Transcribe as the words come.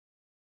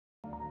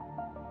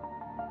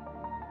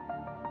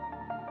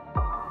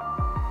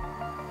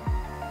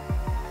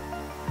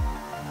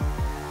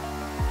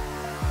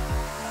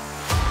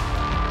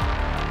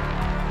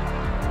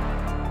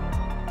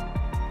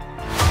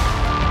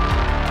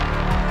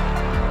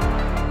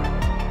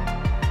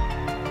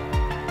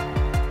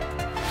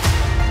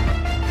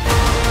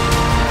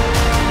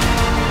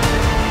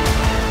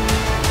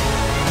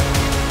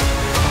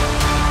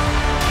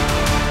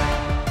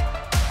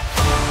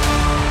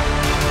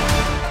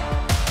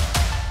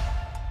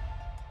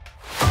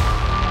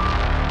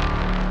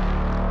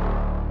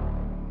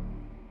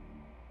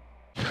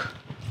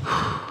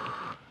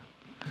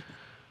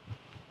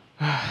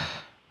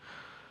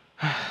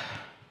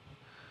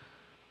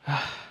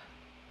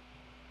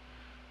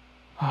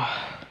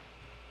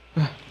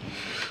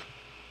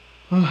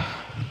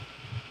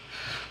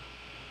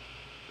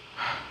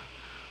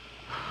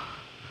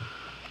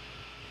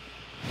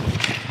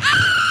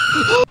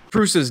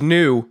Prusa's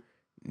new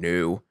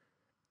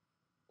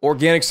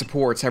organic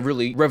supports have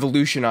really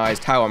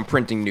revolutionized how I'm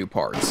printing new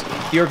parts.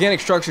 The organic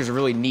structures are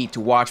really neat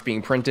to watch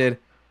being printed,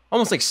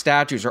 almost like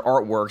statues or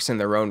artworks in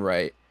their own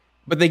right.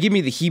 But they give me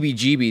the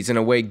heebie-jeebies in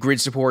a way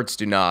grid supports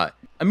do not.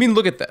 I mean,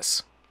 look at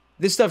this.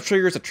 This stuff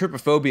triggers a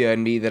trypophobia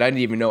in me that I didn't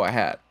even know I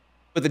had.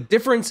 But the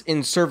difference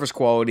in surface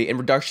quality and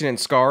reduction in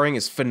scarring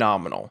is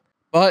phenomenal.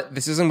 But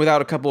this isn't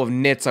without a couple of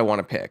nits I want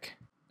to pick.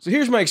 So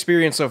here's my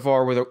experience so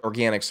far with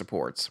organic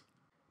supports.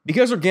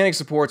 Because organic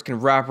supports can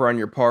wrap around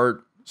your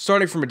part,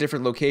 starting from a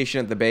different location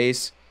at the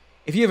base,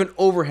 if you have an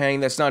overhang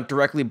that's not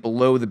directly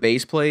below the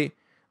base plate,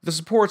 the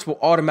supports will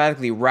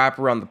automatically wrap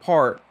around the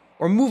part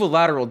or move a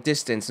lateral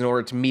distance in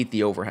order to meet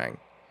the overhang,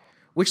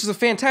 which is a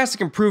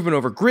fantastic improvement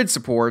over grid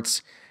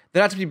supports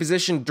that have to be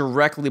positioned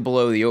directly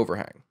below the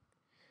overhang.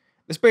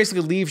 This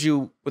basically leaves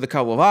you with a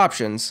couple of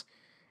options,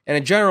 and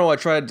in general I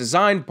try to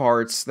design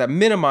parts that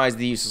minimize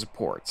the use of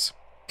supports,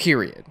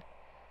 period.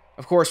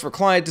 Of course, for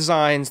client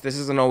designs, this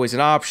isn't always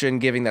an option,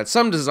 given that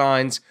some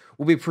designs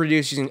will be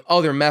produced using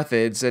other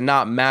methods and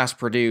not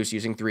mass-produced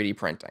using 3D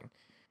printing.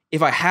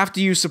 If I have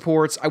to use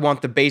supports, I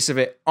want the base of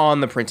it on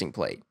the printing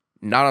plate,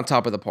 not on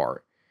top of the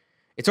part.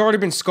 It's already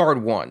been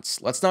scarred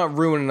once, let's not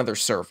ruin another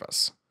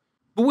surface.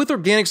 But with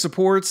organic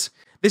supports,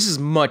 this is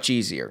much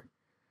easier.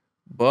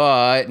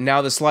 But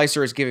now the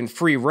slicer is given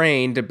free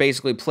reign to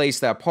basically place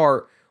that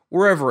part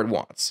wherever it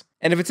wants.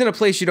 And if it's in a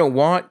place you don't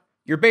want,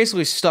 you're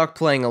basically stuck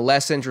playing a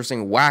less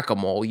interesting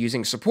whack-a-mole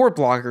using support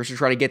blockers to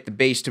try to get the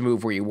base to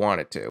move where you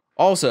want it to.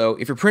 Also,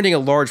 if you're printing a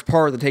large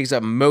part that takes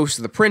up most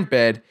of the print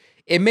bed,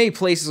 it may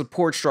place the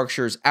support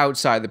structures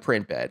outside the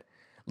print bed,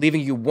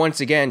 leaving you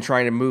once again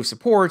trying to move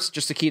supports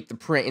just to keep the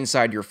print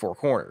inside your four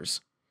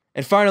corners.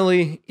 And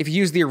finally, if you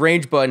use the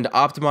Arrange button to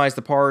optimize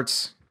the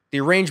parts, the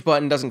Arrange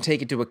button doesn't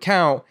take into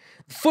account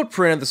the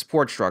footprint of the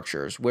support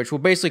structures, which will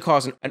basically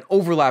cause an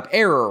overlap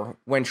error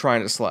when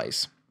trying to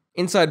slice.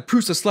 Inside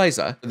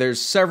Prusaslicer,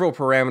 there's several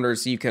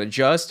parameters that you can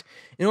adjust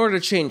in order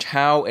to change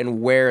how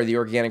and where the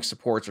organic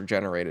supports are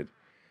generated.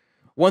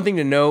 One thing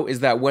to note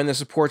is that when the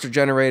supports are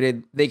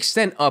generated, they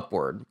extend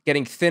upward,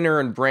 getting thinner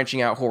and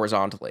branching out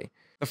horizontally.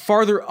 The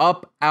farther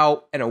up,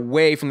 out, and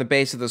away from the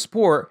base of the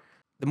support,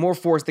 the more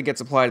force that gets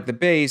applied at the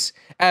base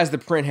as the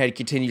print head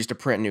continues to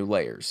print new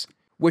layers,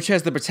 which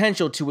has the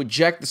potential to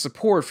eject the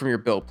support from your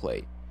build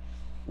plate.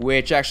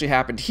 Which actually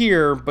happened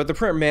here, but the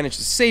print managed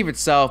to save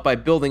itself by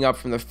building up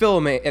from the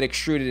filament and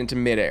extruded into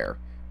midair,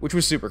 which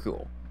was super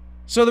cool.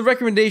 So the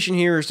recommendation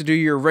here is to do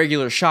your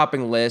regular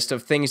shopping list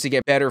of things to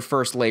get better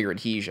first layer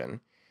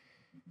adhesion.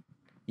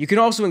 You can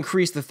also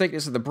increase the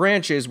thickness of the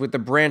branches with the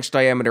branch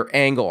diameter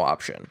angle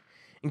option.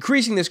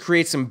 Increasing this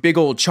creates some big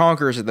old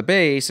chonkers at the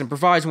base and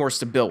provides more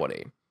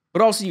stability,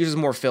 but also uses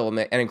more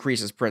filament and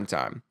increases print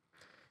time.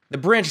 The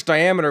branch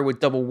diameter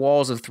with double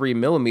walls of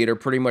 3mm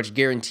pretty much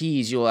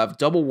guarantees you'll have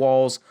double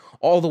walls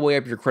all the way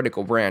up your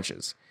critical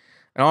branches.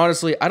 And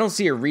honestly, I don't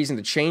see a reason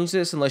to change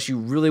this unless you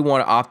really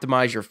want to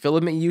optimize your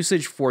filament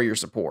usage for your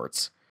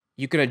supports.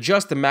 You can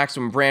adjust the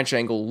maximum branch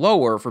angle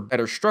lower for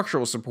better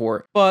structural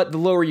support, but the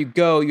lower you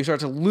go, you start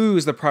to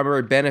lose the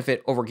primary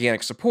benefit of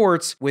organic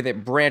supports with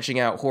it branching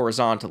out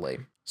horizontally.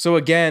 So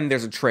again,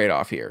 there's a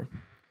trade-off here.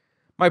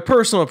 My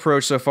personal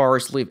approach so far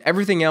is to leave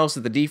everything else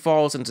at the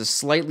defaults and to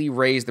slightly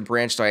raise the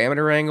branch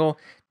diameter angle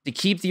to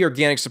keep the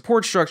organic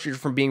support structure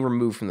from being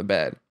removed from the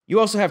bed. You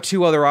also have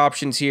two other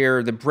options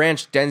here, the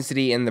branch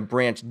density and the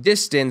branch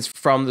distance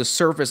from the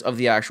surface of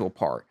the actual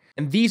part.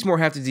 And these more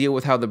have to deal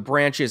with how the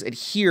branches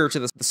adhere to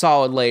the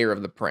solid layer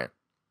of the print.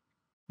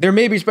 There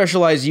may be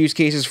specialized use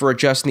cases for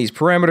adjusting these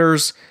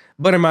parameters,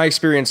 but in my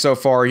experience so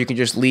far, you can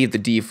just leave the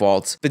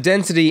defaults. The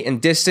density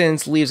and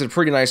distance leaves a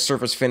pretty nice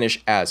surface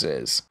finish as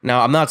is.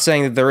 Now, I'm not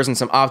saying that there isn't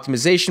some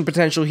optimization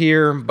potential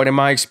here, but in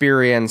my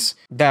experience,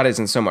 that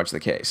isn't so much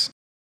the case.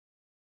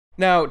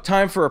 Now,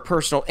 time for a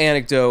personal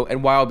anecdote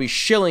and why I'll be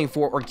shilling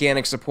for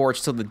organic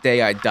supports till the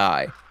day I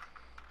die.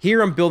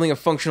 Here I'm building a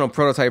functional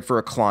prototype for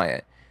a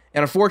client,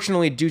 and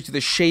unfortunately, due to the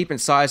shape and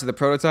size of the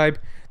prototype,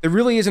 there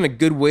really isn't a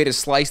good way to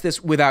slice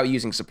this without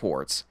using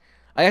supports.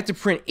 I have to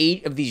print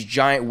 8 of these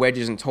giant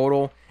wedges in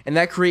total, and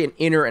that create an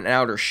inner and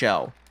outer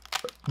shell.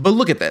 But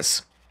look at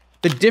this.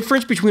 The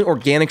difference between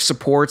organic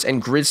supports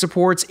and grid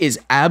supports is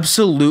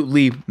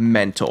absolutely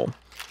mental.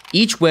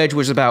 Each wedge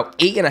was about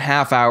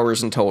 8.5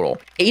 hours in total.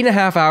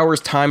 8.5 hours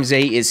times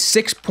 8 is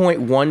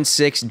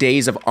 6.16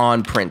 days of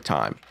on-print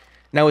time.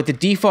 Now with the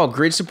default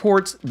grid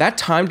supports, that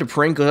time to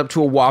print goes up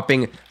to a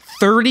whopping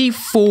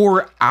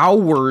 34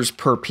 hours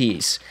per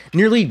piece,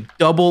 nearly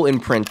double in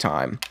print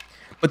time.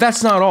 But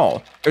that's not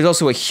all. There's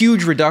also a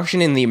huge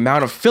reduction in the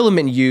amount of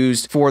filament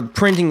used for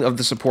printing of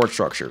the support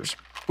structures.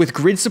 With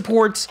grid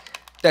supports,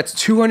 that's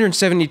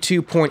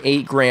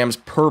 272.8 grams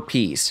per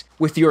piece.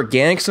 With the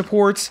organic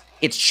supports,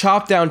 it's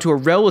chopped down to a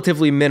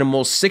relatively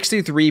minimal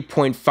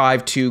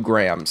 63.52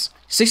 grams.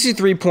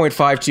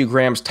 63.52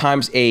 grams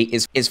times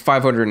 8 is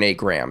 508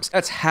 grams.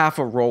 That's half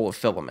a roll of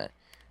filament.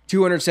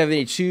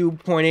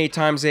 272.8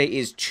 times 8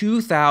 is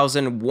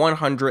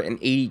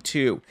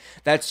 2,182.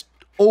 That's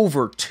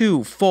over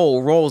 2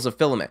 full rolls of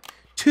filament.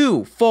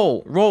 2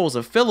 full rolls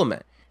of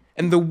filament.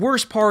 And the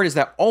worst part is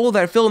that all of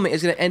that filament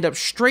is going to end up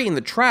straight in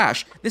the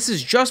trash. This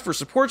is just for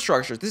support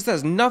structures. This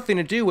has nothing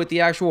to do with the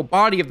actual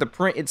body of the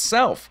print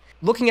itself.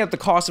 Looking at the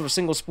cost of a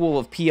single spool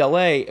of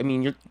PLA, I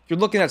mean, you're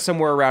looking at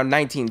somewhere around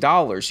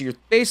 $19. So you're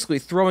basically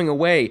throwing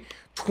away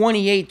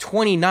 $28,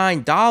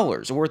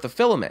 $29 worth of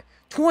filament.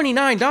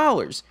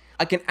 $29.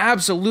 I can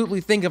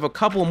absolutely think of a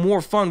couple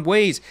more fun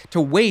ways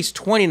to waste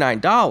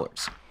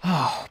 $29.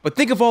 But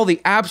think of all the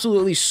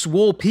absolutely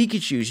swole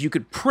Pikachus you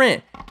could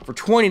print for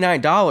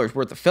 $29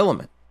 worth of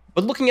filament.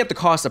 But looking at the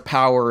cost of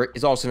power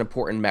is also an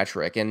important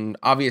metric, and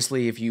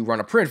obviously if you run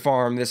a print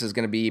farm, this is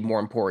going to be more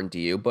important to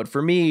you. But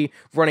for me,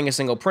 running a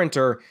single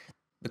printer,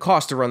 the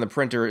cost to run the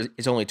printer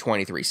is only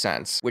 23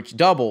 cents, which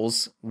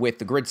doubles with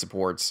the grid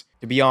supports.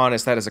 To be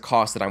honest, that is a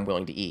cost that I'm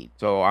willing to eat,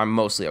 so I'm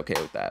mostly okay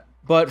with that.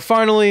 But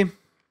finally,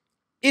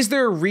 is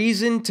there a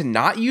reason to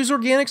not use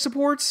organic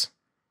supports?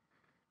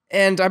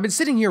 And I've been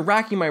sitting here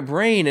racking my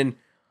brain, and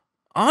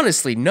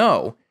honestly,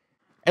 no.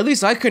 At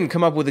least I couldn't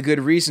come up with a good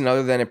reason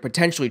other than it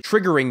potentially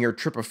triggering your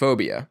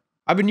trypophobia.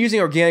 I've been using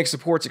organic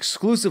supports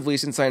exclusively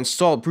since I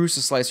installed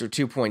Prusaslicer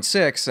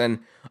 2.6, and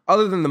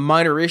other than the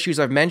minor issues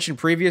I've mentioned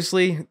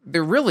previously,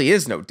 there really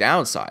is no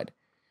downside.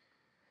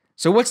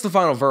 So what's the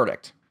final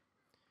verdict?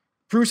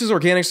 Prusa's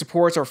organic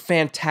supports are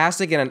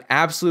fantastic and an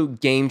absolute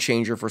game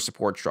changer for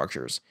support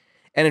structures.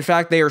 And in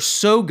fact, they are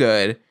so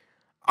good,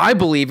 I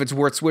believe it's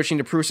worth switching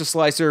to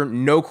Prusaslicer,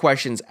 no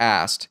questions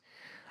asked.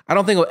 I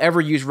don't think I'll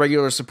ever use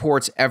regular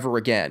supports ever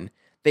again.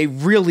 They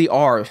really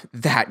are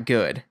that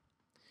good.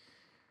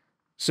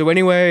 So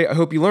anyway, I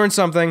hope you learned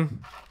something,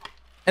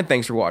 and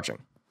thanks for watching.